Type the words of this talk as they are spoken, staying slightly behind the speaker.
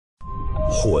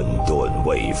混沌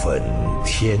未分，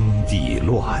天地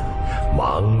乱，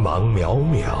茫茫渺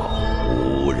渺，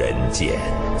无人见。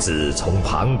自从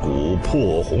盘古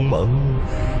破鸿蒙，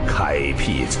开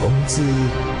辟从兹，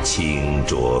清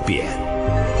浊变。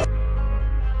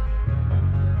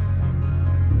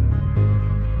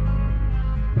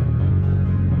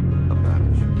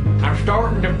I'm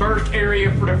starting the first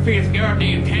area for the 5th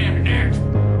goddamn candidate.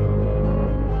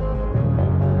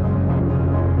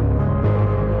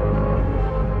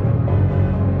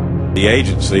 The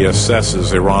agency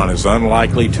assesses Iran as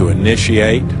unlikely to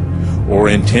initiate or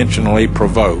intentionally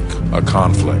provoke a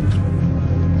conflict.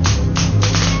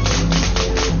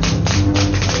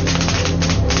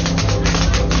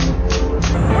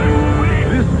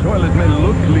 This toilet may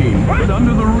look clean, but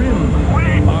under the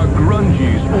rim, our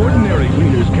grungies, ordinary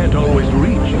cleaners can't always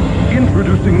reach.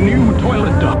 Introducing new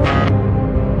toilet duct.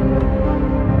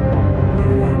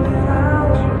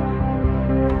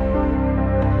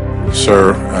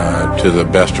 Sir, to the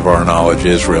best of our knowledge,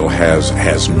 Israel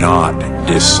has not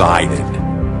decided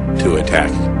to attack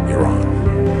Iran.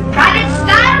 Private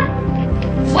style?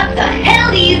 What the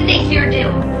hell do you think you're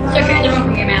doing? Sir, you're in the room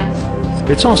from your mouth.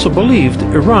 It's also believed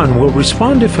Iran will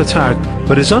respond if attacked,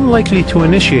 but is unlikely to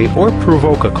initiate or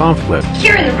provoke a conflict.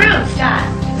 Secure in the room style.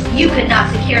 You could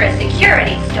not secure a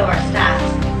security store style.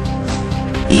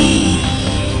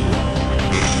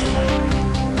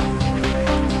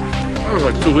 That was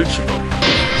like 2 weeks ago.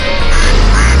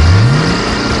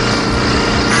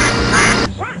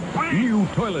 New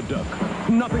toilet duct.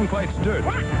 Nothing fights dirt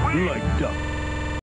like duck.